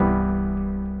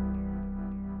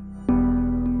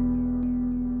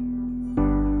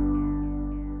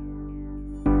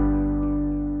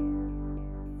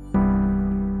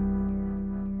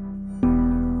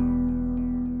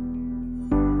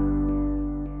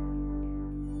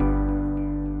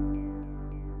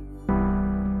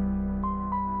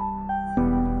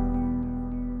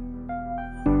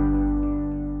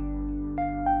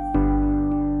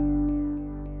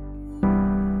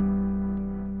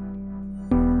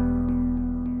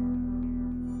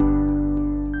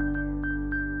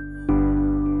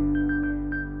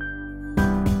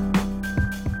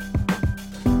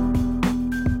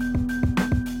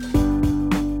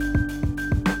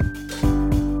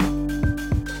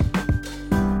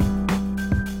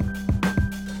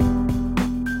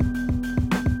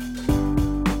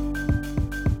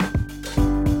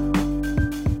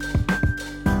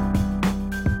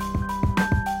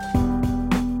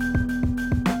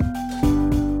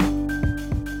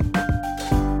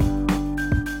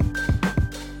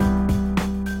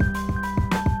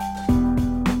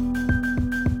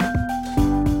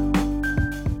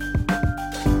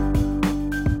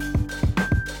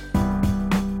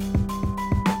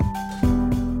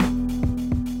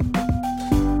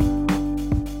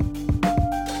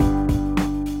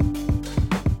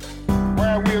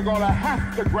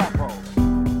have to grapple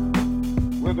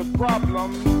with the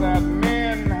problems that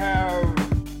men have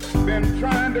been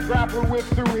trying to grapple with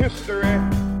through history,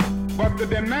 but the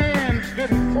demands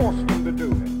didn't force them to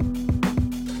do it.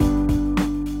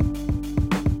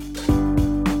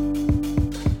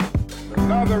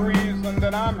 Another reason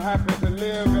that I'm happy to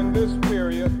live in this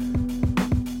period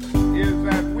is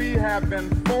that we have been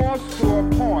forced to a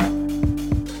point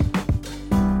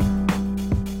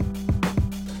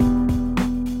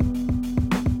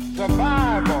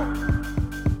survival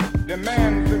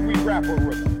demands that we grapple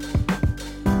with them.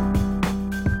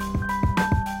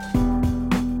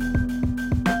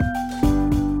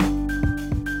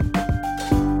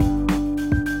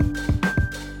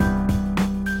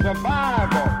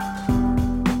 Survival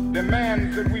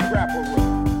demands that we grapple with them.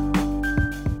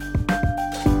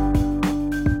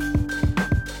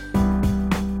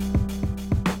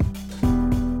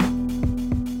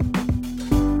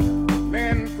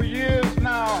 Men for years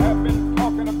now have been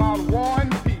talking about war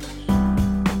and peace,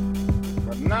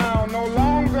 but now no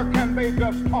longer can they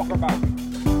just talk about it.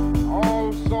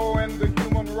 Also in the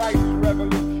human rights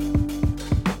revolution,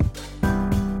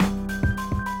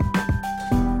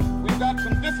 we've got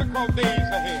some difficult days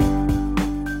ahead.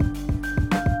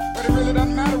 But it really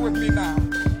doesn't matter with me now,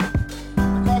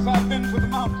 because I've been to the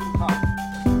mountaintop.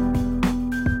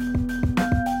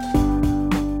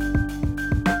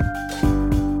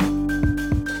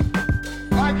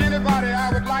 Like anybody,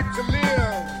 I would like to live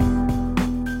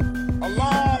a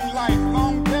long life.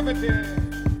 Longevity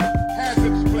has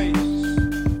its place.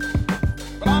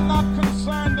 But I'm not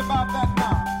concerned about that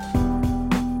now.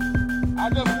 I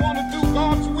just want to do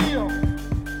God's will.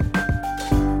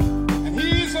 And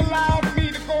He's allowed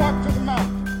me to go up to the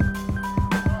mountain.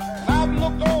 And I've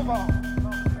looked over